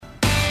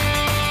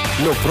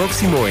Lo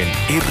próximo en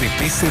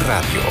RPC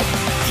Radio.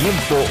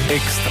 Tiempo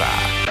extra.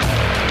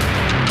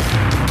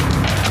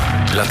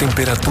 La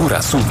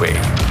temperatura sube.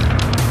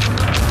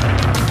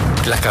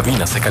 La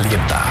cabina se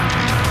calienta.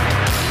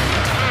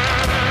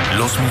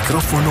 Los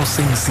micrófonos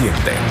se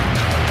encienden.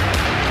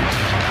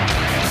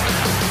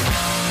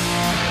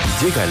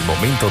 Llega el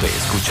momento de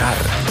escuchar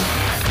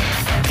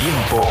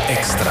Tiempo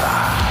Extra.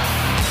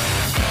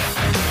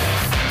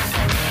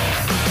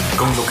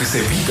 Con lo que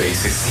se vive y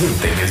se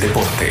siente en el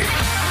deporte.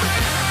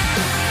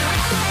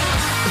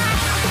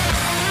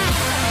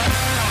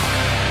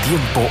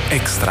 Tiempo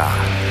Extra.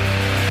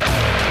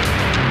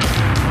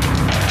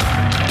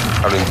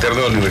 A lo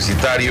interno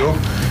universitario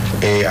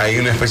hay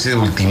una especie de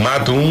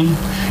ultimátum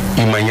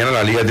y mañana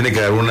la liga tiene que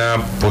dar una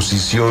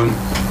posición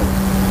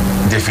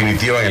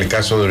definitiva en el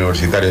caso de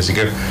universitario, así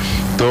que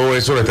todo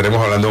eso lo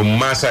estaremos hablando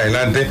más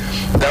adelante.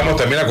 Damos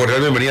también la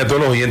cordial bienvenida a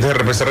todos los oyentes de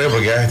RPC Radio,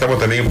 porque ya estamos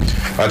también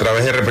a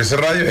través de RPC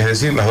Radio, es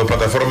decir, las dos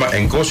plataformas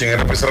en COS y en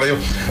RPC Radio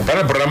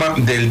para el programa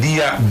del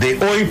día de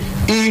hoy,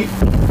 y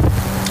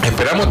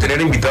esperamos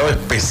tener invitado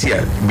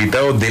especial,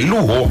 invitado de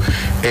lujo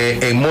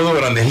en modo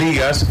Grandes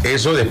Ligas,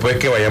 eso después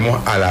que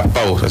vayamos a la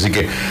pausa. Así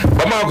que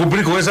vamos a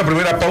cumplir con esa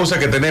primera pausa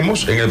que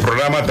tenemos en el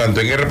programa,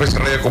 tanto en RPC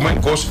Radio como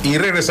en COS, y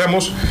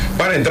regresamos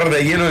para entrar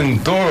de lleno en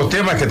todos los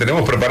temas que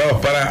tenemos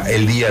preparados para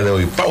el día de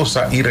hoy.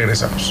 Pausa y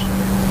regresamos.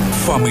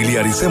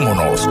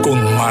 Familiaricémonos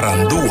con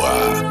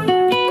Marandúa.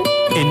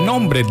 En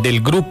nombre del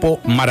grupo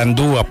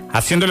Marandúa,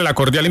 haciéndole la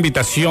cordial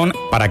invitación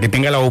para que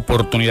tenga la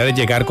oportunidad de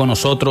llegar con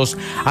nosotros,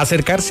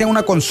 acercarse a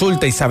una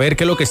consulta y saber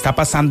qué es lo que está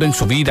pasando en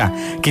su vida,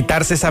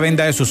 quitarse esa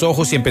venda de sus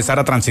ojos y empezar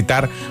a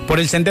transitar por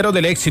el sendero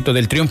del éxito,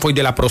 del triunfo y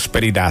de la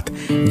prosperidad.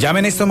 Llame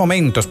en estos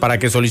momentos para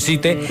que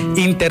solicite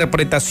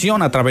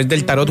interpretación a través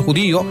del tarot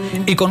judío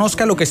y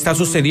conozca lo que está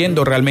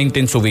sucediendo realmente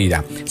en su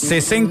vida.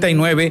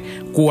 69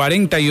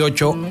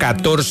 48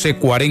 14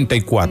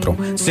 44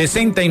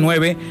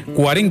 69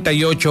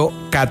 48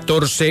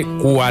 14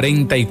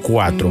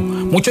 44.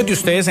 Muchos de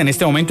ustedes en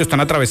este momento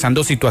están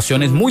atravesando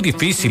situaciones muy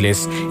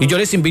difíciles y yo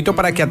les invito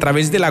para que a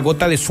través de la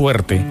gota de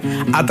suerte,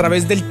 a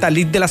través del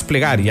talit de las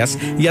plegarias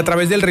y a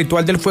través del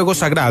ritual del fuego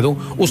sagrado,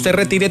 usted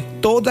retire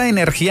toda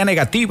energía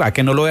negativa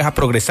que no lo deja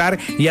progresar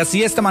y así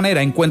de esta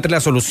manera encuentre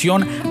la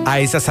solución a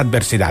esas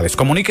adversidades.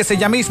 Comuníquese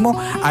ya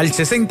mismo al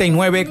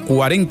 69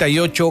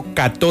 48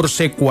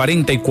 14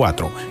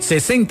 44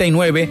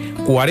 69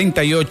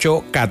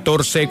 48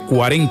 14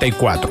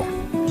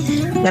 44.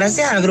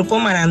 Gracias al grupo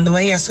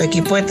Marandúa y a su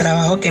equipo de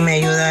trabajo que me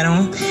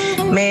ayudaron.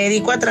 Me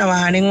dedico a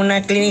trabajar en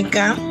una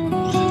clínica.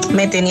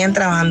 Me tenían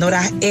trabajando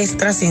horas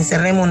extras sin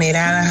ser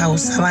remuneradas,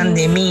 abusaban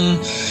de mí,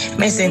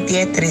 me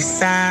sentía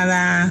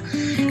estresada,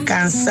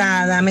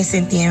 cansada, me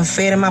sentía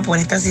enferma por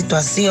esta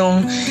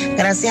situación.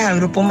 Gracias al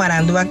grupo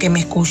Marandúa que me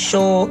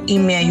escuchó y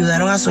me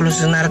ayudaron a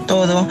solucionar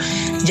todo.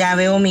 Ya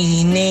veo mi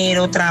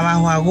dinero,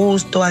 trabajo a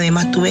gusto,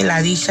 además tuve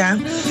la dicha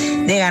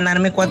de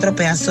ganarme 4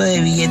 pedazos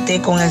de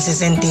billete con el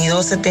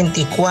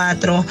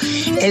 6274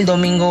 el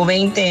domingo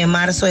 20 de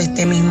marzo de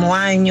este mismo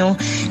año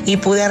y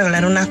pude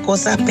arreglar unas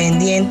cosas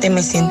pendientes.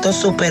 Me siento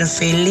súper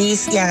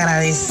feliz y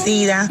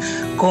agradecida,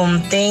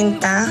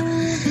 contenta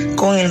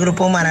con el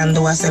grupo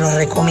Marandúa, se los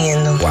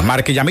recomiendo. Juan,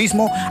 marque ya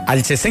mismo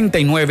al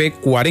 69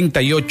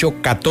 48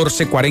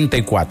 14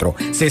 44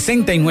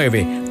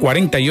 69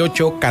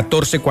 48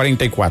 14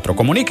 44.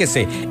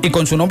 Comuníquese y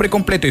con su nombre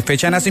completo y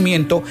fecha de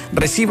nacimiento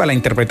reciba la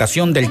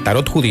interpretación del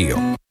tarot judío.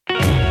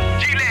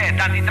 Gillette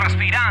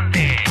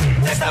antitranspirante.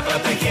 Te está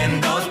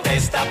protegiendo, te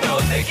está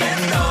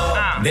protegiendo.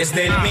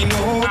 Desde el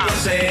minuto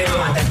cero,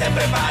 mantente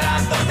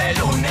preparando de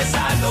lunes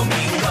a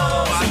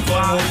domingo. Su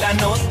fórmula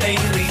no te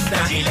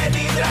irrita. Gillette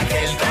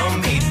Hidrogel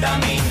con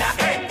vitamina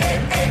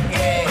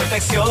E.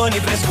 Protección y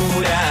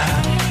frescura.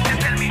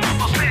 Desde el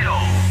minuto cero.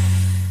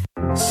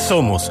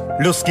 Somos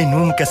los que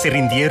nunca se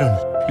rindieron.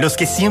 Los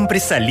que siempre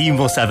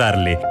salimos a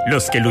darle,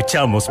 los que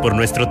luchamos por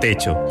nuestro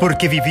techo,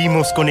 porque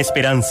vivimos con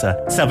esperanza.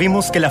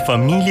 Sabemos que la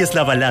familia es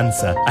la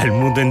balanza. Al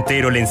mundo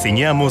entero le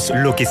enseñamos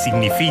lo que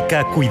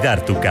significa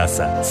cuidar tu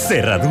casa.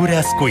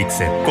 Cerraduras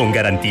Kwikset, con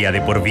garantía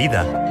de por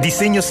vida.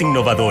 Diseños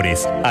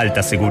innovadores,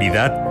 alta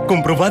seguridad,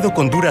 comprobado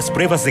con duras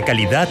pruebas de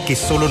calidad que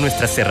solo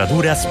nuestras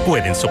cerraduras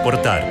pueden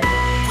soportar.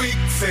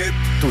 Kwikset,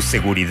 tu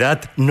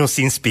seguridad nos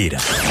inspira.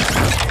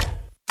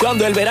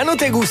 Cuando el verano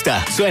te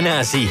gusta,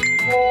 suena así.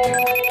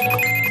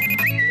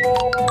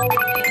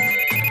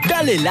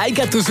 Dale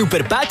like a tus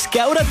super packs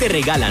que ahora te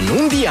regalan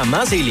un día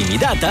más de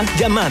ilimitada,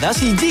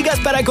 llamadas y gigas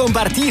para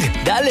compartir.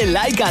 Dale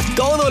like a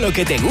todo lo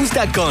que te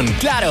gusta con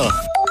Claro.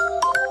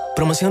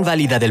 Promoción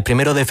válida del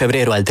 1 de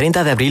febrero al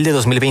 30 de abril de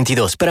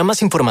 2022. Para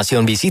más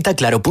información visita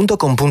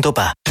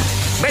claro.com.pa.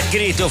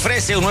 Betcris te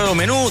ofrece un nuevo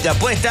menú de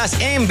apuestas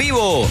en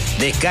vivo.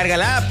 Descarga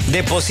la app,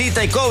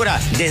 deposita y cobra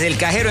desde el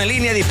cajero en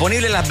línea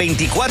disponible las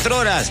 24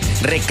 horas.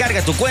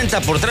 Recarga tu cuenta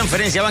por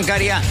transferencia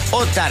bancaria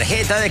o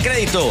tarjeta de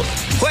crédito.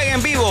 Juega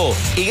en vivo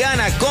y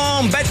gana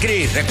con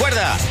Betcris.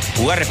 Recuerda,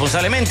 jugar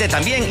responsablemente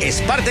también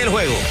es parte del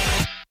juego.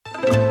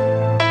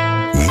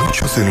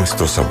 Muchos Muchos de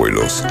nuestros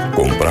abuelos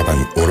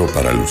compraban oro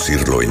para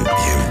lucirlo en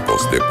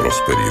tiempos de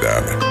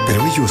prosperidad,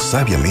 pero ellos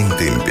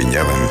sabiamente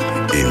empeñaban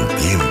en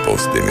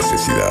tiempos de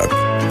necesidad.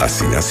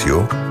 Así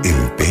nació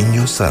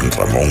Empeño San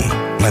Ramón,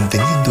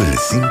 manteniendo el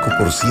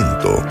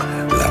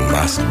 5%, la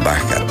más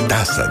baja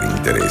tasa de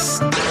interés.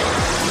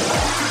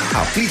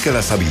 Aplica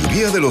la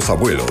sabiduría de los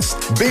abuelos.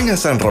 Ven a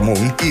San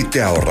Ramón y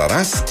te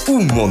ahorrarás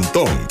un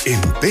montón.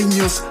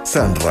 Empeños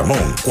San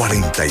Ramón,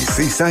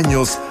 46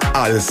 años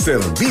al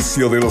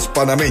servicio de los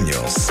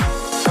panameños.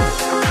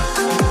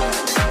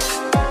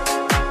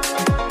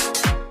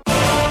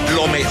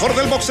 Lo mejor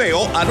del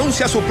boxeo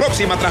anuncia su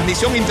próxima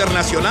transmisión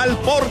internacional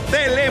por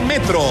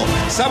Telemetro.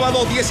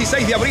 Sábado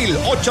 16 de abril,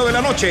 8 de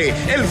la noche,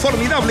 el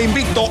formidable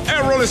invicto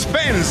Errol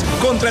Spence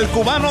contra el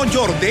cubano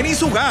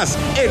Jordenis Ugas,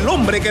 el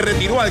hombre que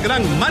retiró al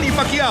gran Manny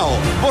Pacquiao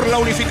por la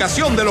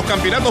unificación de los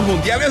campeonatos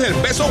mundiales del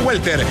peso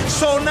welter.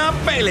 Zona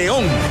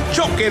Peleón,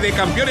 choque de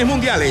campeones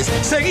mundiales.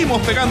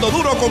 Seguimos pegando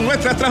duro con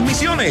nuestras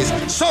transmisiones,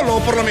 solo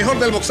por lo mejor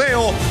del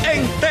boxeo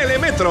en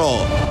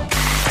Telemetro.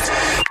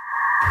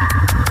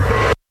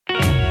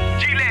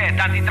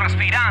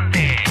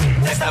 Antitranspirante.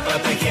 Te está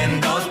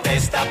protegiendo, te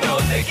está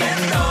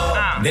protegiendo.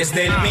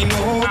 Desde el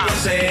minuto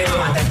cero,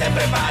 mantente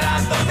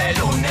preparando de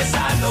lunes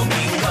a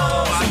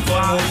domingo. Su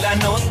fórmula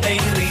no te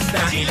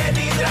irrita. Gillette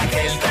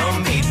Hidra-Gel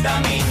con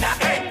vitamina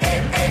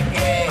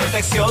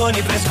protección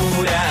y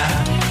frescura.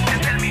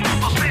 Desde el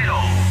minuto cero.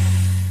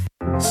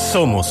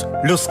 Somos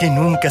los que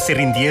nunca se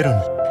rindieron.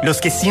 Los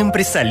que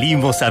siempre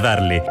salimos a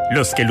darle,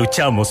 los que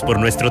luchamos por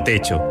nuestro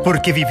techo,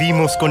 porque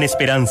vivimos con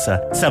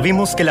esperanza.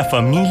 Sabemos que la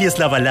familia es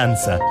la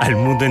balanza. Al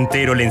mundo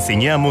entero le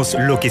enseñamos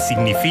lo que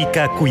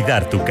significa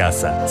cuidar tu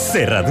casa.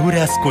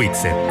 Cerraduras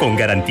Kwikset, con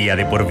garantía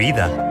de por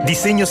vida.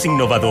 Diseños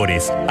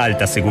innovadores,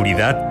 alta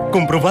seguridad,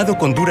 comprobado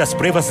con duras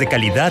pruebas de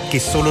calidad que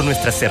solo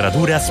nuestras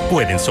cerraduras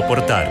pueden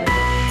soportar.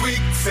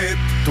 Kwikset,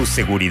 tu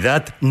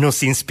seguridad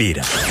nos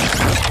inspira.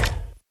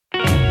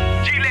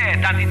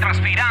 Gillette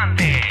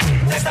Antitranspirante.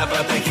 Te está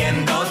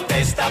protegiendo,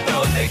 te está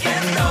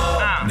protegiendo.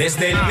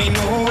 Desde el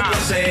minuto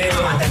cero,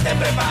 mantente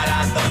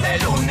preparando de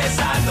lunes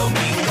a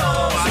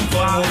domingo. Su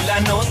fórmula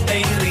no te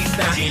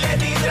irrita.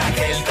 Gillette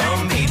Hidra-Gel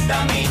con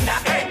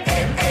vitamina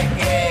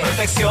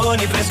protección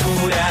y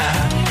frescura.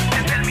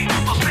 Desde el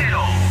minuto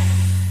cero.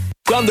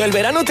 Cuando el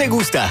verano te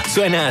gusta,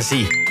 suena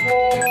así.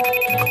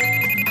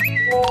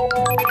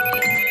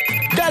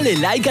 Dale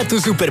like a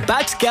tus super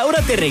packs que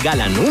ahora te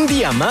regalan un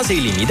día más de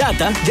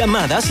ilimitada,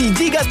 llamadas y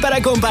gigas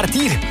para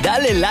compartir.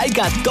 Dale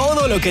like a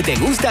todo lo que te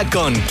gusta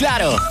con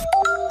Claro.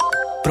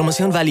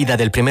 Promoción válida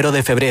del 1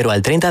 de febrero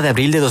al 30 de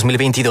abril de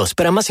 2022.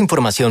 Para más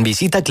información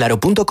visita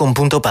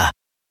claro.com.pa.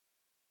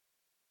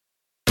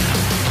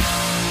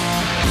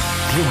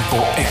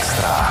 Tiempo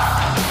extra.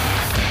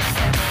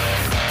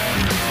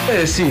 Es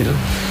decir,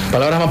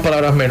 palabras más,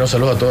 palabras menos,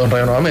 saludos a todos en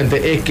radio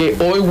nuevamente, es que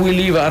hoy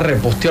Willy va a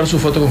repostear su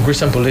foto con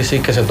Christian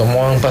Pulisic que se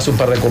tomó un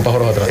par de copas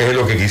horas atrás. Es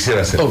lo que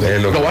quisiera hacer. Okay.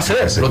 Es lo va a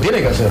hacer, lo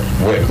tiene que hacer.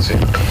 Bueno, sí.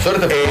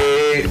 Suerte.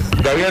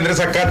 David Andrés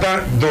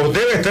Sakata nos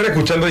debe estar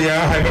escuchando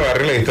ya Jaime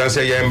Barría a la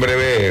distancia. Ya en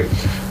breve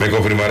me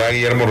confirmará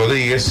Guillermo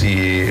Rodríguez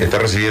si está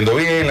recibiendo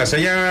bien la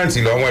señal,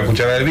 si lo vamos a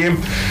escuchar a él bien,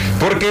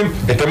 porque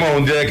estamos a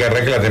un día de que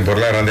arranque la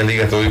temporada de Grandes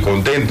Ligas. Estoy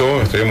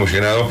contento, estoy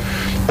emocionado.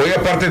 Hoy,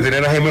 aparte de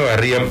tener a Jaime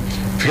Barría,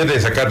 fíjate,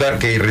 Sakata,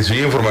 que recibí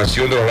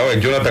información de los lados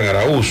de Jonathan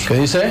Araúz. ¿Qué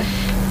dice?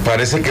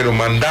 Parece que lo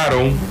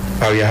mandaron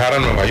a viajar a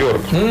Nueva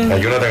York. A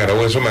Jonathan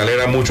Araúz, eso me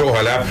alegra mucho.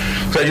 Ojalá.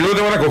 O sea, yo no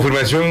tengo la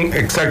confirmación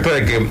exacta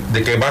de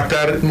que va a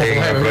estar. Ya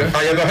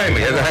está Jaime.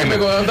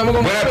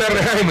 Buenas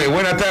tardes, Jaime.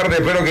 Buenas tardes.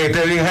 Espero que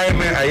esté bien,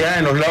 Jaime, allá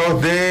en los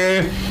lados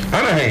de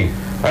Anaheim.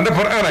 ¿Andas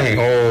por Anaheim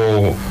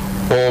o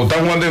estás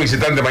jugando de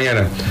visitante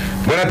mañana?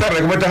 Buenas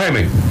tardes, ¿cómo estás,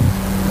 Jaime?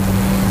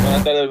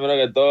 Buenas tardes, primero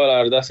que todo,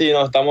 la verdad sí,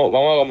 vamos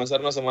a comenzar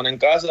una semana en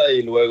casa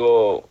y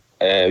luego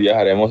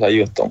viajaremos a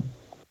Houston.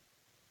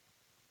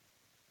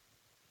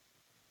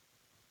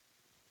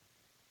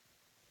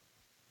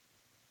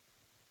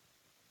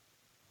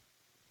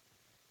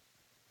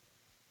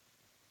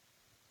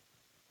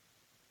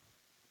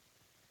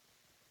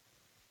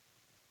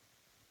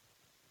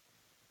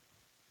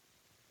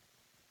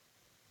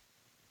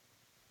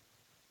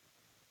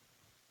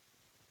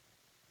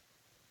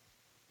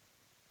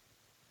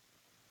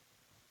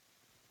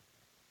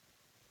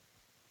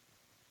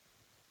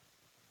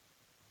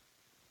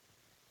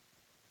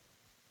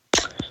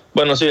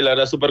 Bueno, sí, la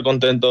verdad súper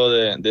contento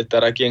de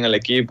estar aquí en el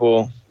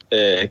equipo.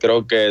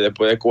 Creo que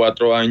después de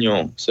 4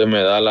 años se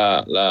me da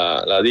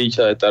la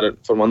dicha de estar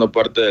formando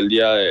parte del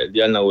día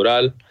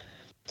inaugural.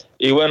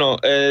 Y bueno,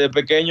 de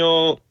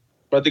pequeño,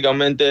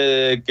 prácticamente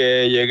desde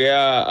que llegué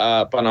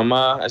a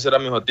Panamá, ese era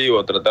mi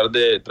objetivo, tratar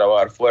de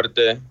trabajar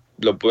fuerte.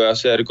 Lo pude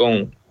hacer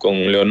con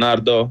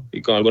Leonardo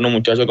y con algunos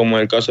muchachos, como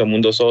en el caso de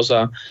Mundo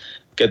Sosa,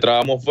 que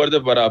trabajamos fuerte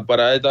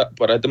para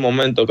este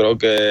momento. Creo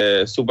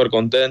que súper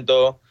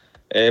contento.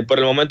 Por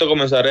el momento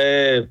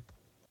comenzaré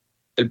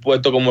el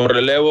puesto como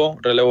relevo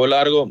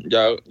largo.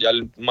 Ya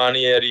el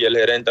manager y el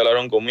gerente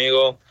hablaron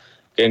conmigo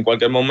que en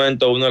cualquier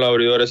momento uno de los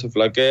abridores se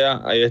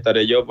flaquea, ahí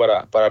estaré yo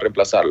para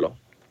reemplazarlo.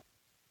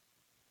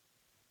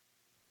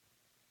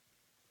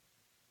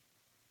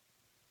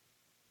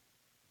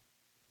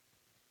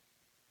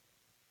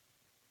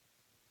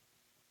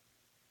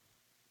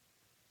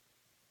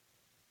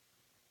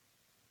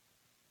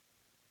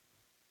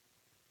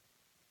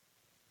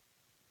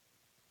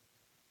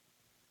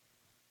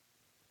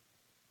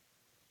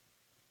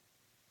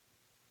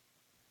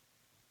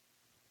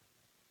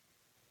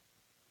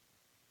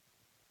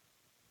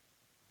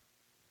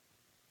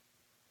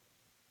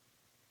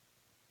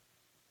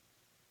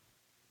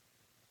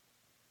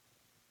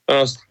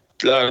 Bueno,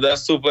 la verdad,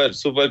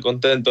 súper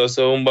contento.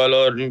 Eso es un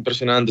valor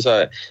impresionante,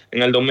 ¿sabes?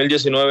 En el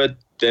 2019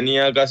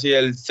 tenía casi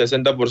el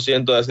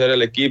 60% de hacer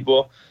el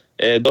equipo.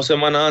 2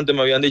 semanas antes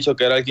me habían dicho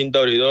que era el quinto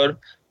abridor,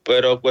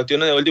 pero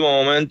cuestiones de último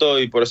momento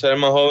y por ser el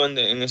más joven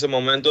en ese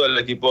momento, el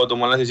equipo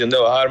tomó la decisión de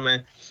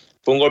bajarme.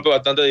 Fue un golpe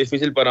bastante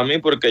difícil para mí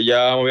porque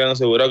ya me habían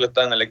asegurado que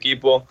estaba en el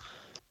equipo.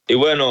 Y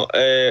bueno,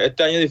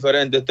 este año es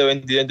diferente. Este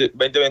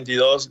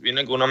 2022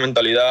 viene con una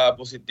mentalidad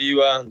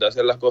positiva de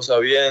hacer las cosas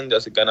bien, de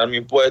hacer ganar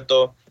mi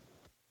puesto.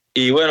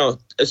 Y bueno,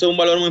 eso es un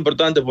valor muy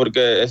importante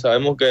porque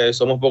sabemos que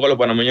somos pocos los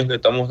panameños que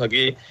estamos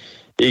aquí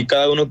y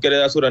cada uno quiere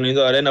dar su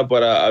granito de arena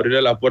para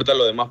abrirle las puertas a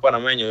los demás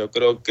panameños. Yo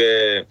creo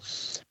que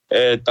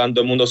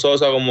tanto el Mundo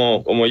Sosa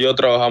como yo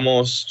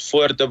trabajamos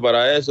fuerte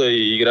para eso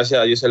y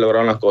gracias a Dios se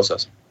lograron las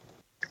cosas.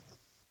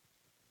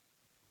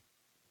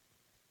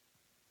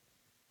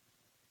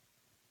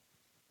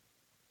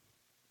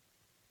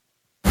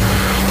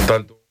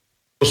 Tanto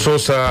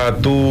Sosa,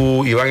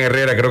 tú, Iván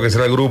Herrera, creo que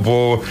será el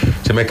grupo.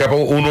 Se me escapa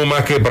uno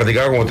más que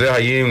practicaba con ustedes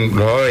allí en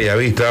los lados de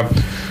Bellavista.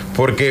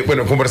 Porque,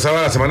 bueno,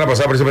 conversaba la semana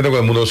pasada precisamente con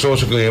el Mundo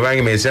Sosa, con Iván,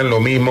 y me decían lo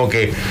mismo,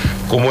 que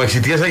como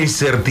existía esa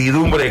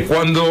incertidumbre de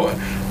cuándo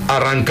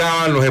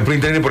arrancaban los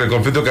sprint training por el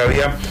conflicto que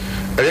había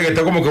que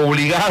estar como que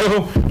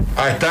obligado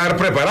a estar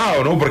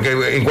preparado, ¿no? Porque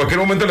en cualquier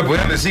momento le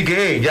podían decir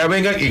que ya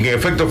vengan, y en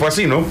efecto fue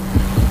así, ¿no?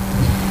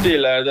 Sí,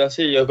 la verdad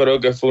sí, yo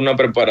creo que fue una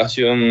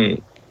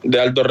preparación de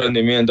alto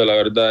rendimiento, la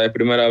verdad. Es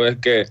primera vez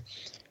que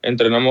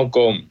entrenamos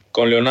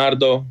con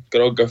Leonardo.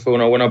 Creo que fue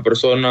una buena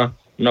persona,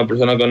 una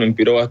persona que nos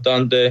inspiró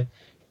bastante,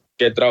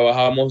 que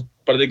trabajamos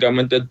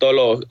prácticamente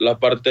todas las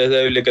partes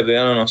débiles que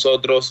tenían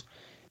nosotros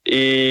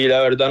y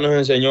la verdad nos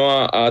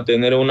enseñó a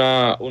tener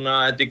una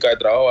ética de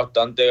trabajo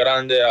bastante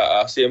grande,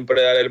 a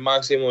siempre dar el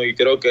máximo y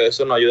creo que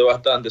eso nos ayudó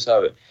bastante,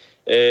 ¿sabes?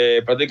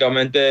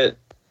 Prácticamente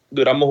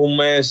duramos un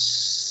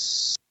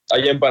mes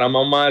allá en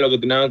Panamá más de lo que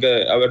tenían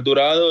que haber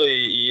durado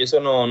y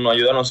eso nos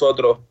ayudó a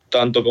nosotros,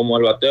 tanto como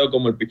el bateo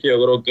como el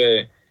picheo. Creo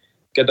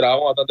que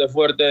trabajamos bastante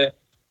fuerte.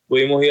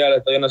 Pudimos ir al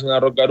Estadio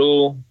Nacional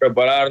Rocarú,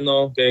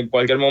 prepararnos, que en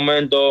cualquier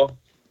momento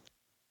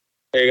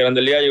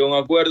Grandes Ligas llegó a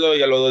un acuerdo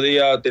y a los 2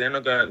 días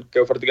teníamos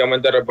que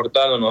prácticamente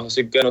reportarnos.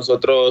 Así que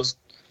nosotros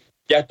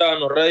ya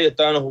estábamos ready,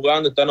 estábamos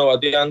jugando, estábamos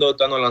bateando,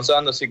 estábamos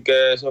lanzando, así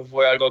que eso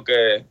fue algo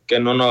que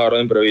no nos agarró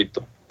de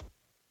imprevisto.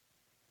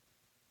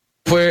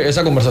 Fue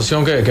esa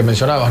conversación que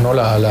mencionabas, ¿no?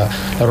 La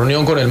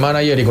reunión con el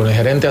manager y con el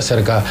gerente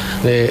acerca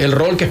del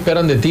rol que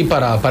esperan de ti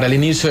para el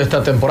inicio de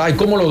esta temporada. ¿Y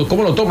cómo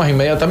lo tomas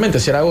inmediatamente?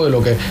 Si era algo de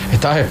lo que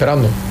estabas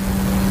esperando.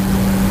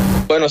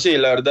 Bueno, sí,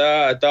 la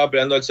verdad estaba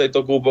peleando el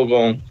 6º cupo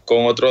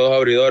con otros 2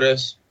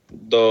 abridores,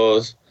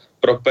 2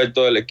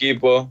 prospectos del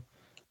equipo.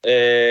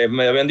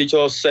 Me habían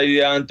dicho 6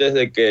 días antes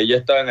de que ya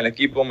estaba en el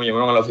equipo, me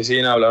llamaron a la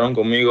oficina, hablaron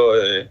conmigo,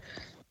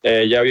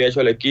 ya había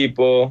hecho el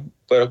equipo,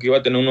 pero que iba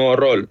a tener un nuevo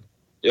rol.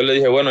 Yo le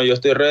dije, bueno, yo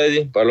estoy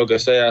ready para lo que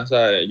sea,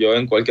 ¿sabes? Yo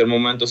en cualquier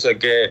momento sé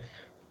que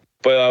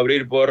puedo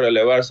abrir, puedo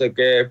relevar, sé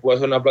que puedo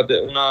ser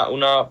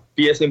una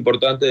pieza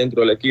importante dentro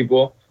del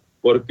equipo,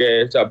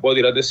 porque puedo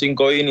tirarte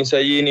 5 innings,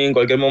 6 innings en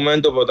cualquier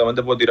momento, pero también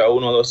te puedo tirar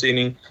 1 o 2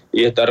 innings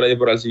y estar ready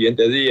para el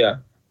siguiente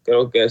día.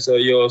 Creo que eso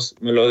ellos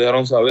me lo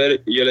dejaron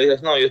saber y yo le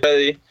dije, no, yo estoy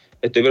ready,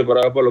 estoy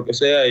preparado por lo que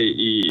sea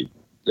y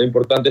lo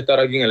importante es estar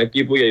aquí en el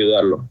equipo y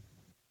ayudarlo.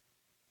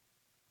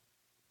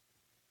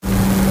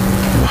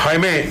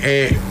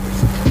 Jaime,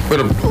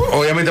 bueno,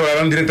 obviamente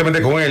hablaron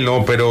directamente con él,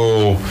 ¿no?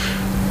 Pero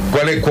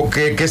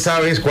 ¿qué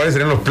sabes? ¿Cuáles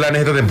serían los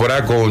planes de esta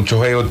temporada con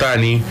Shohei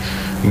Ohtani?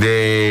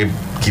 De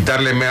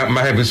quitarle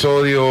más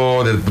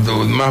episodios, de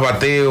más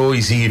bateo,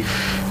 y si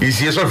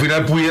eso al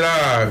final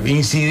pudiera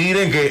incidir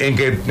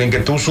en que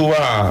tú subas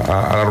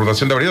a la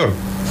rotación de abridor.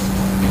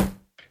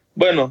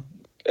 Bueno,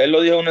 él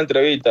lo dijo en una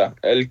entrevista.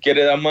 Él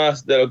quiere dar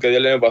más de lo que dio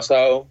el año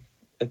pasado.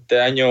 Este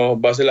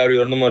año va a ser el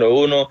abridor número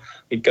 1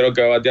 y creo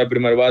que va a batear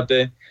primer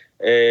bate.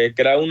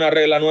 Crear una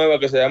regla nueva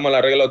que se llama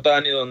la regla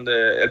Ohtani,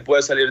 donde él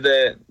puede salir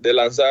de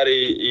lanzar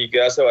y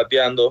quedarse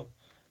bateando.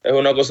 Es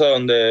una cosa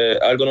donde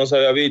algo no se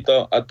había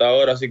visto hasta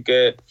ahora, así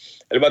que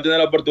él va a tener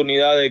la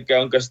oportunidad de que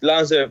aunque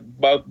lance,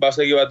 va a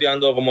seguir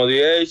bateando como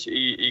DH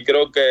y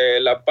creo que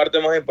la parte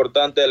más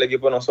importante del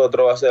equipo de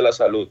nosotros va a ser la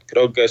salud.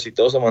 Creo que si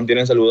todos se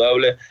mantienen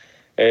saludables,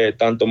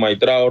 tanto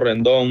Maitrao,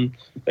 Rendón,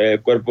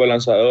 el cuerpo de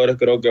lanzadores,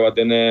 creo que va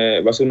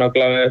a ser una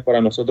clave para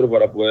nosotros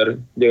para poder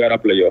llegar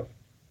a playoff.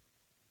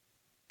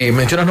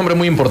 Mencionas nombres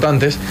muy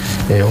importantes,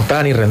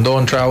 Ohtani,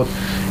 Rendón, Trout.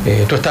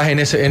 Tú estás en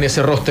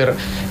ese roster.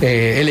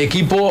 El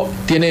equipo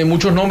tiene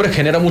muchos nombres,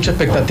 genera mucha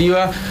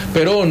expectativa,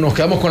 pero nos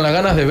quedamos con las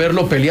ganas de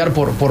verlo pelear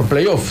por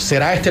playoff.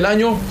 ¿Será este el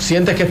año?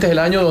 ¿Sientes que este es el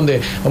año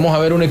donde vamos a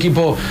ver un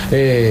equipo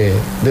de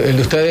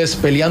ustedes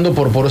peleando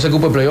por ese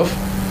cupo de playoff?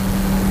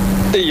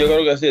 Sí, yo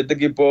creo que sí. Este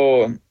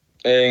equipo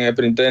en el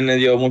sprint training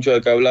dio mucho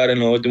de qué hablar en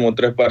los últimos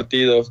 3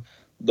 partidos,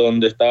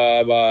 donde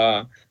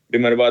estaba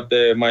primer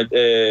bate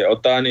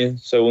Ohtani,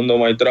 segundo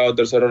Maitrao,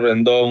 tercero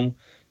Rendón.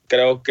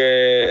 Creo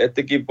que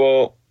este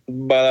equipo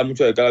va a dar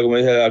mucho de cara, como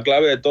dije. La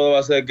clave de todo va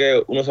a ser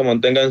que uno se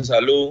mantenga en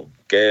salud,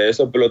 que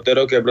esos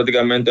peloteros que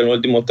prácticamente en los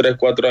últimos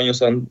 3-4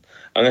 años han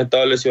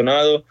estado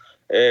lesionados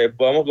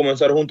podamos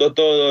comenzar juntos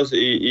todos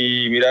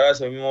y mirar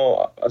hacia el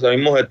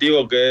mismo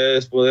objetivo, que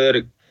es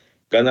poder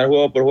ganar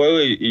juego por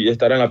juego y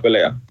estar en la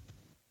pelea.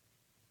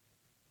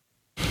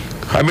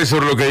 Jaime,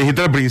 sobre lo que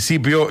dijiste al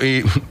principio,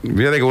 y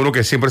fíjate que uno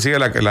que siempre sigue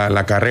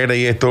la carrera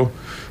y esto,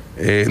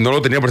 no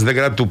lo tenía presente, que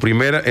era tu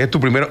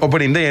primer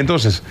Opening Day.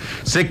 Entonces,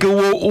 sé que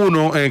hubo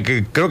uno en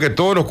que creo que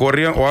todos nos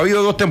corrían, o ha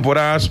habido 2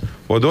 temporadas,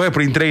 o 2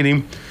 sprint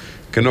training,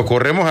 que nos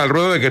corremos al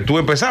ruedo de que tú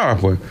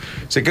empezabas, pues.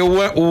 Sé que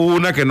hubo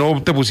una que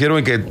no te pusieron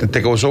y que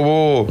te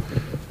causó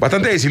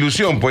bastante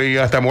desilusión, pues, y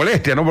hasta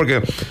molestia, ¿no?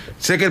 Porque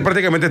sé que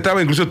prácticamente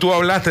estaba, incluso tú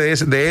hablaste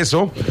de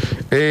eso.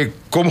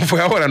 ¿Cómo fue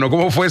ahora, no?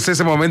 ¿Cómo fue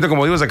ese momento,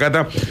 como digo,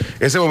 Sakata,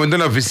 ese momento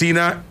en la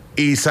oficina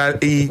y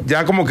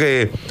ya como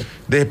que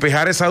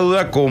despejar esa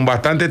duda con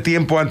bastante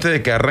tiempo antes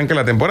de que arranque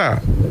la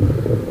temporada?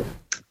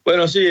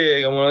 Bueno, sí,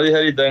 como lo dije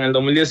ahorita, en el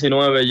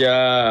 2019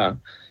 ya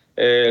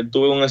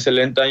tuve un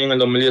excelente año. En el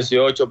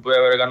 2018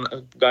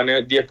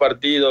 gané 10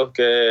 partidos,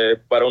 que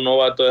para un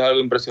novato es algo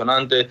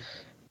impresionante.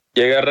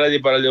 Llegué ready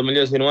para el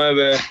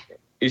 2019,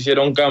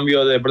 hicieron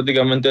cambio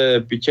prácticamente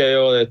de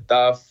picheo, de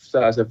staff, o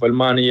sea, se fue el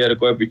manager, el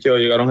coach de picheo,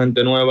 llegaron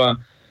gente nueva,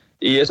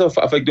 y eso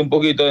afectó un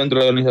poquito dentro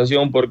de la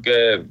organización,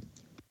 porque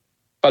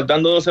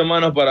faltando 2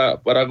 semanas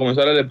para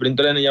comenzar el sprint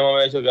training, ya me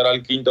había dicho que era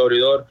el quinto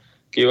abridor,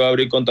 que iba a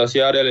abrir contra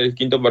Seattle el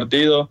quinto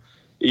partido,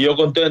 y yo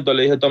contento,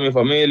 le dije a toda mi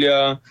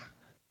familia,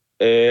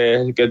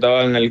 que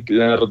estaba en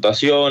las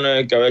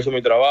rotaciones, que había hecho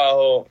mi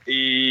trabajo,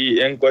 y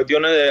en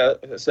cuestiones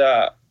o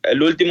sea,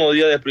 el último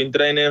día de sprint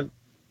training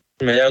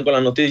me llegan con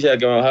la noticia de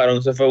que me bajaron.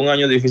 Ese fue un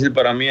año difícil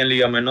para mí en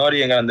Liga Menor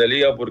y en Grandes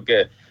Ligas,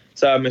 porque, o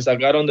sea, me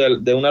sacaron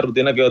de una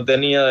rutina que yo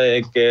tenía,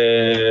 de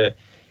que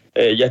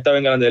ya estaba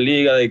en Grandes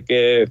Ligas,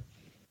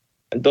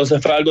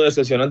 entonces fue algo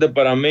decepcionante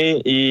para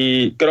mí,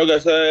 y creo que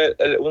ese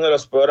es uno de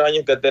los peores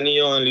años que he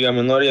tenido en Liga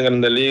Menor y en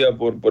Grandes Ligas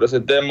por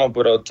ese tema.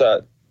 Pero, o sea,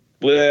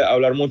 pude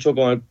hablar mucho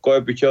con el coach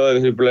de picheo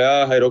de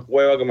AAA, Jairo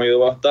Cueva, que me ayudó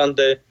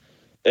bastante,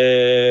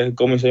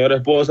 con mi señora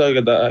esposa,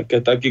 que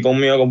está aquí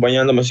conmigo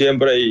acompañándome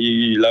siempre,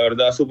 y la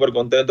verdad súper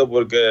contento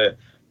porque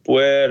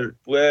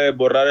pude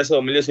borrar ese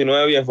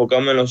 2019 y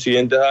enfocarme en los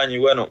siguientes años. Y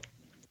bueno,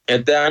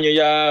 este año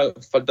ya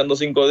faltando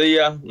 5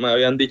 días, me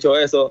habían dicho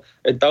eso,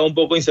 estaba un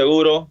poco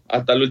inseguro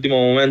hasta el último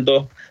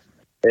momento,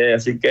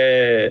 así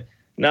que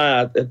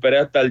nada, esperé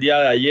hasta el día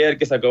de ayer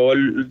que se acabó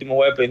el último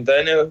juego de sprint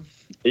training,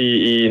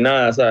 y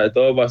nada, ¿sabes?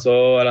 Todo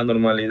pasó a la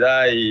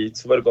normalidad y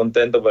súper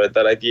contento por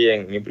estar aquí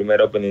en mi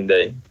primer Opening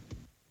Day.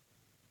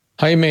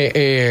 Jaime,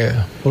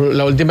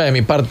 la última de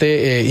mi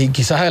parte, y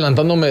quizás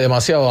adelantándome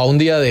demasiado a un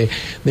día del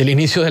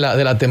inicio de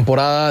la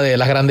temporada de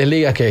las Grandes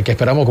Ligas, que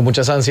esperamos con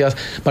muchas ansias,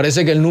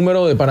 parece que el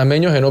número de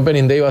panameños en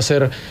Opening Day va a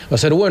ser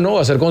bueno,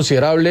 va a ser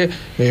considerable,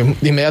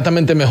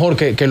 inmediatamente mejor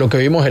que lo que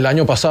vimos el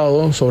año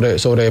pasado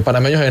sobre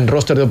panameños en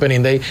roster de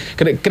Opening Day.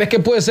 ¿Crees que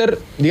puede ser,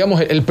 digamos,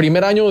 el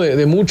primer año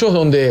de muchos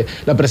donde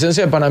la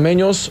presencia de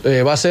panameños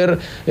va a ser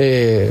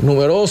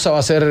numerosa, va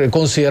a ser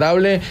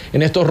considerable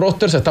en estos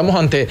rosters? Estamos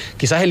ante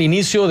quizás el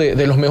inicio de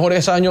los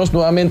mejores años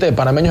nuevamente de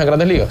panameños en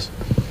Grandes Ligas.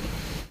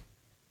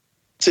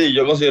 Sí,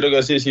 yo considero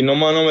que sí. Si no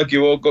me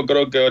equivoco,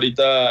 creo que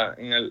ahorita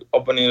en el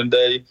Opening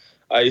Day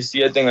hay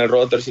 7 en el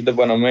roster, 7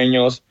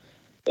 panameños.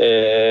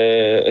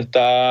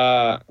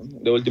 Está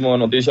de última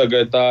noticia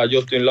que está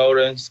Justin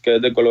Lawrence, que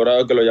es de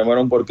Colorado, que lo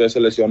llamaron porque se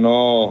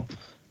lesionó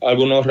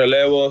algunos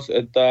relevos.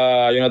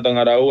 Está Jonathan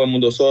Araújo,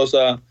 Mundo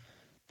Sosa,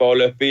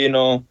 Pablo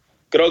Espino.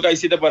 Creo que hay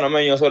 7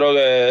 panameños. Creo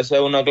que esa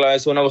es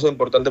una cosa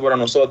importante para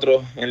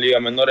nosotros. En Liga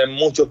Menor hay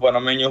muchos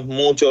panameños,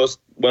 muchos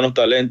buenos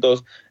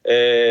talentos.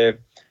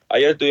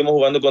 Ayer estuvimos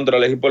jugando contra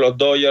el equipo de los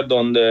Dodgers,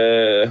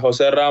 donde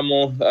José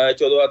Ramos ha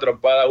hecho 2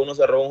 atrapadas. Uno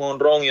se roba un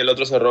jonrón y el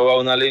otro se roba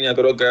una línea.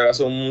 Creo que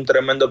hace un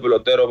tremendo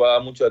pelotero, va a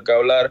dar mucho de qué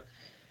hablar.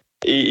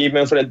 Y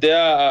me enfrenté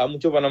a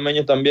muchos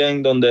panameños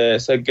también, donde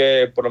sé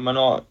que por lo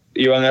menos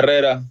Iván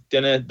Herrera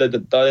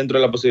está dentro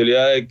de la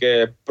posibilidad de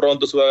que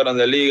pronto suba a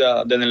Grandes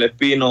Ligas, Daniel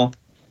Espino,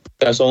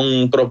 que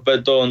son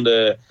prospectos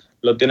donde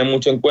lo tienen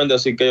mucho en cuenta.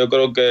 Así que yo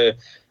creo que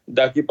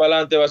de aquí para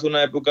adelante va a ser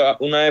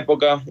una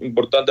época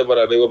importante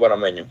para el béisbol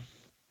panameño.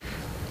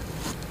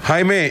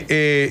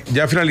 Jaime,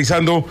 ya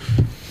finalizando,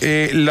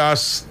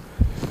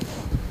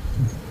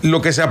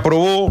 lo que se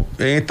aprobó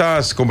en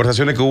estas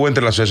conversaciones que hubo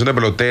entre la Asociación de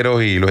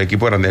Peloteros y los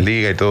equipos de Grandes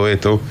Ligas y todo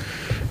esto,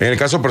 en el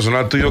caso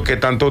personal tuyo, ¿qué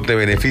tanto te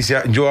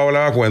beneficia? Yo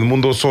hablaba con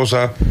Edmundo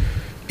Sosa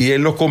y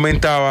él nos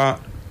comentaba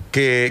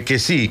que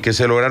sí, que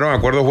se lograron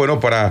acuerdos buenos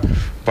para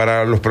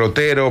los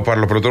peloteros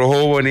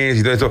jóvenes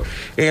y todo esto.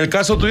 En el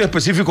caso tuyo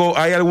específico,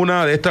 ¿hay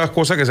alguna de estas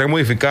cosas que se han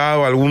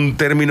modificado, algún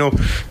término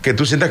que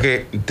tú sientas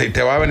que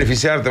te va a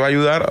beneficiar, te va a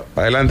ayudar?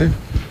 Adelante.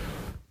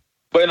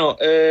 Bueno,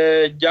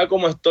 ya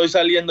como estoy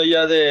saliendo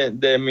ya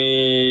de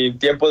mi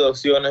tiempo de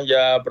opciones,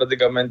 ya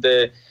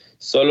prácticamente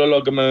solo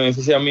lo que me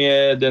beneficia a mí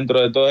es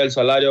dentro de todo el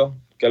salario,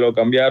 que lo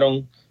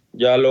cambiaron.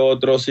 Ya lo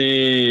otro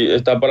sí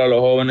está para los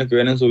jóvenes que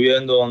vienen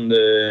subiendo,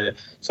 donde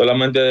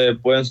solamente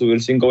pueden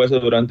subir 5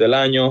 veces durante el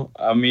año.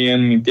 A mí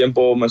en mi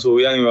tiempo me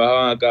subían y me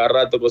bajaban a cada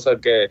rato, cosa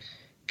que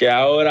que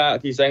ahora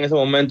quizá en ese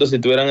momento si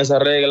tuvieran esa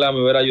regla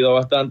me hubiera ayudado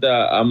bastante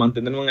a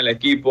mantenerme en el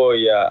equipo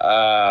y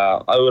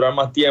a durar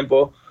más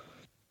tiempo.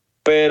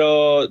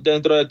 Pero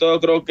dentro de todo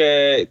creo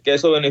que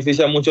eso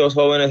beneficia a muchos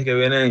jóvenes que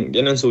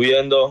vienen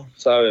subiendo,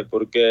 ¿sabes?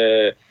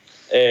 Porque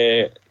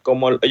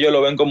como ellos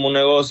lo ven como un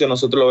negocio,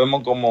 nosotros lo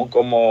vemos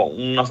como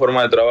una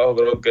forma de trabajo.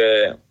 Creo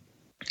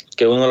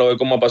que uno lo ve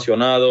como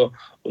apasionado,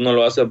 uno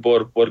lo hace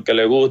porque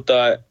le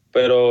gusta,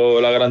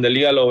 pero la Grande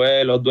Liga lo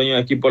ve, los dueños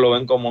de equipo lo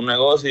ven como un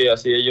negocio y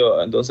así ellos.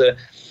 Entonces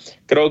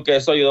creo que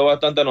eso ayudó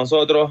bastante a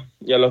nosotros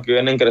y a los que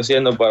vienen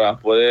creciendo para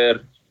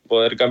poder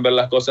cambiar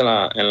las cosas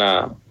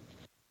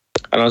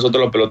a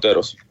nosotros los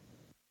peloteros.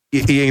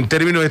 Y en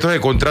términos de estos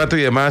de contrato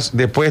y demás,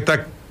 después de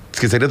esta,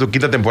 que sería tu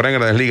quinta temporada en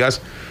Grandes Ligas,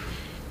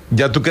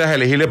 ya tú quedas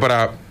elegible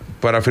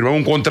para firmar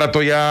un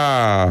contrato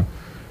ya,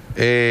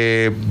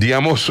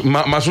 digamos,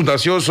 más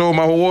sustancioso,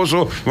 más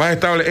jugoso, más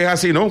estable. Es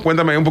así, ¿no?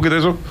 Cuéntame un poquito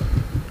de eso.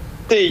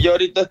 Sí, yo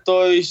ahorita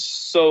estoy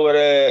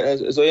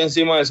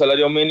encima del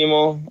salario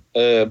mínimo.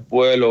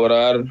 Pude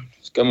lograr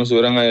que me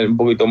subieran un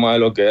poquito más de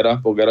lo que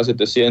era, porque era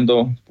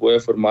 700. Pude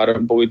firmar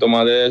un poquito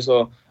más de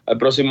eso. El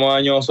próximo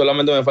año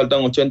solamente me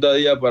faltan 80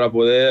 días para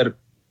poder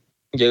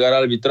llegar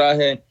al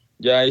arbitraje.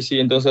 Ya ahí sí,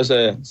 entonces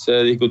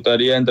se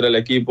discutiría entre el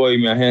equipo y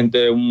mi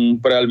agente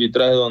un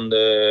prearbitraje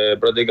donde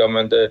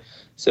prácticamente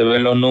se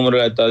ven los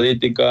números, la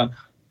estadística.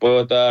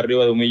 Puedo estar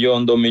arriba de 1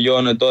 millón, 2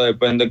 millones, todo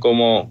depende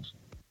cómo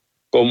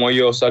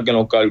ellos saquen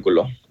los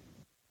cálculos.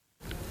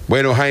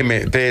 Bueno,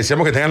 Jaime, te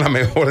deseamos que tengan la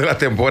mejor de la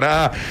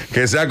temporada,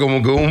 que sea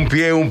como que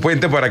un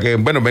puente para que,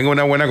 bueno, venga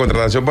una buena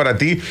contratación para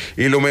ti.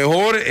 Y lo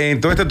mejor en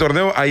todo este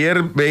torneo,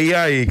 ayer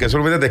veía y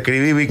casualmente te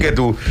escribí, vi que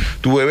tu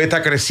bebé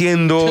está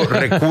creciendo.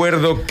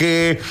 Recuerdo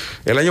que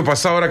el año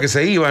pasado era que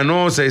se iban,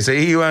 ¿no? Se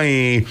iban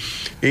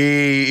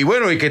y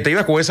bueno, y que te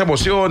ibas con esa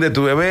emoción de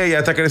tu bebé, ya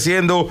está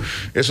creciendo.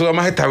 Eso da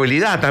más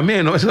estabilidad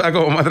también, ¿no? Eso da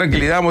como más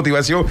tranquilidad,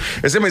 motivación.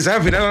 Ese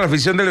mensaje final a la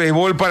afición del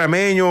béisbol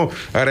panameño,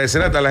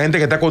 agradecer a la gente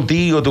que está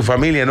contigo, tu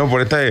familia, ¿no? Por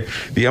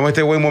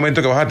este buen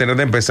momento que vas a tener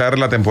de empezar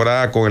la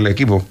temporada con el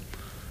equipo.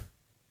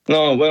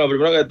 No, bueno,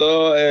 primero que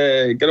todo,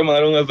 quiero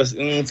mandar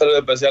un saludo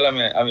especial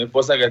a mi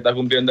esposa que está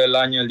cumpliendo el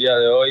año el día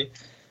de hoy.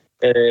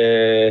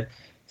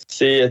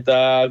 Sí,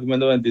 está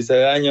cumpliendo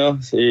 26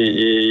 años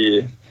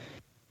y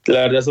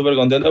la verdad súper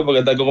contento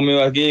porque está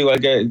conmigo aquí, igual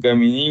que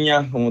mi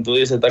niña, como tú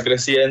dices, está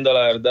creciendo,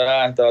 la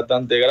verdad, está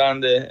bastante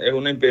grande. Es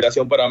una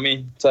inspiración para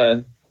mí, ¿sabes?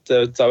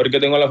 Saber que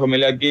tengo a la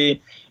familia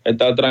aquí,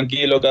 estar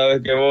tranquilo cada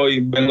vez que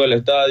vengo al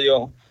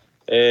estadio. O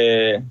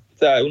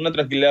sea, una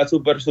tranquilidad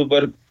súper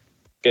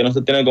que no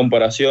se tiene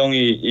comparación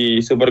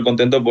y súper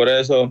contento por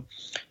eso.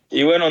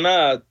 Y bueno,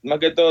 nada, más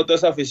que todo, toda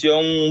esa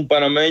afición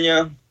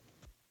panameña,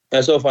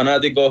 esos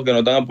fanáticos que nos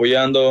están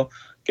apoyando,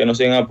 que nos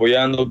siguen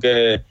apoyando,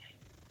 que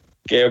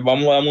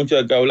vamos a dar mucho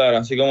de qué hablar.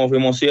 Así como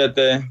fuimos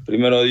 7,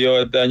 primero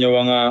Dios, este año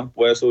van a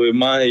poder subir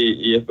más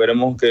y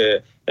esperemos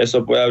que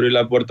eso pueda abrir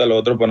la puerta a los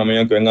otros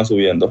panameños que vengan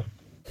subiendo.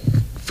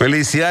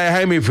 Felicidades,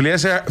 Jaime,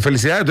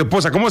 felicidades a tu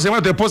esposa. ¿Cómo se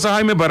llama tu esposa,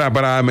 Jaime,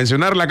 para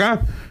mencionarla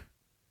acá?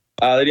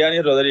 Adriani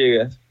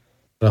Rodríguez.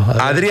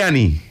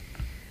 Adriani.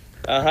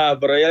 Ajá,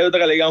 pero a ella le gusta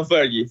que le digan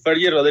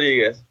Fergie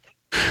Rodríguez.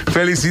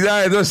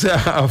 Felicidades entonces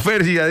a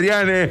Fergie, a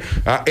Adriane,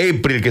 a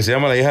April, que se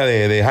llama la hija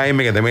de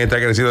Jaime, que también está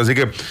creciendo. Así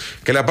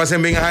que la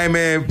pasen bien,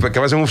 Jaime,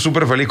 que pasen un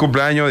súper feliz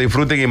cumpleaños,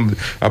 disfruten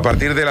a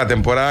partir de la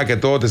temporada, que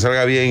todo te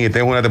salga bien y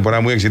tengas una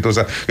temporada muy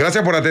exitosa.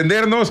 Gracias por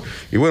atendernos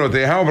y bueno, te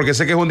dejamos porque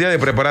sé que es un día de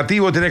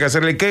preparativo, tienes que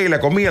hacerle el cake, la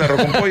comida, el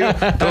arroz con pollo,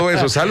 todo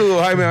eso.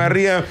 Saludos, Jaime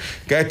Barría,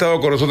 que ha estado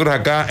con nosotros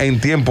acá en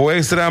Tiempo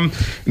Extra.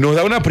 Nos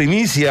da una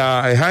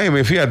primicia,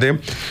 Jaime, fíjate,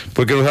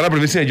 porque nos da la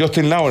primicia de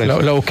Justin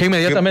Lawrence. La busqué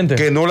inmediatamente.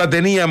 Que no la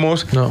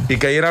teníamos. No. Y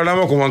que ayer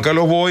hablamos con Juan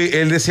Carlos Boy,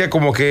 él decía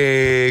como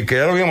que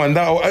ya lo había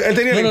mandado. Él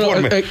tenía el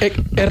informe.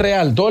 Es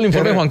real, todo el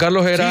informe de Juan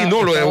Carlos era. Sí,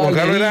 no, lo de Juan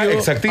Carlos era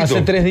exactito.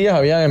 Hace 3 días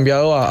habían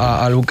enviado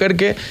a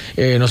Albuquerque.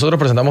 Nosotros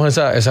presentamos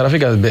esa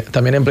gráfica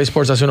también en Play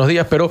Sports hace unos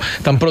días, pero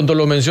tan pronto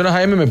lo menciona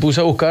Jaime, me puse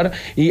a buscar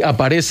y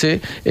aparece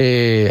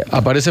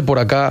por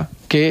acá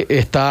que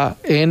está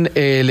en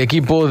el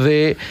equipo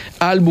de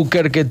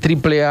Albuquerque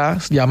AAA,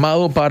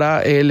 llamado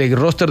para el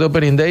roster de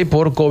Opening Day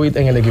por COVID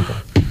en el equipo.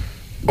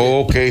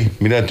 Ok,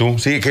 mira tú.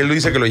 Sí, que él lo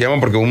dice que lo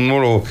llaman porque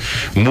uno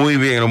muy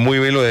bien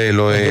lo de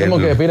tenemos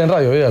que despedir en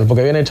radio, Vidal,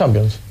 porque viene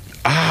Champions.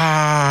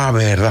 Ah,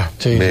 verdad.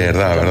 Sí,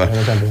 verdad.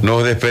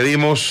 Nos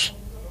despedimos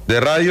de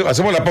radio.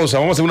 Hacemos la pausa.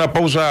 Vamos a hacer una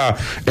pausa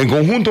en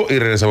conjunto y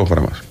regresamos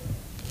para más.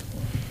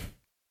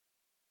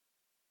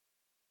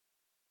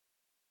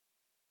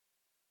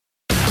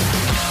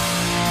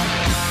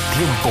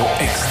 Tiempo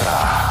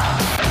extra.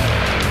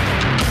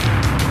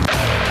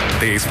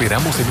 Te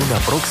esperamos en una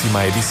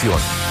próxima edición.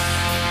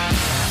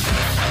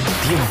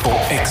 Tiempo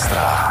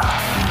extra.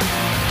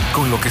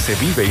 Con lo que se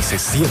vive y se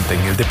siente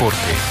en el deporte.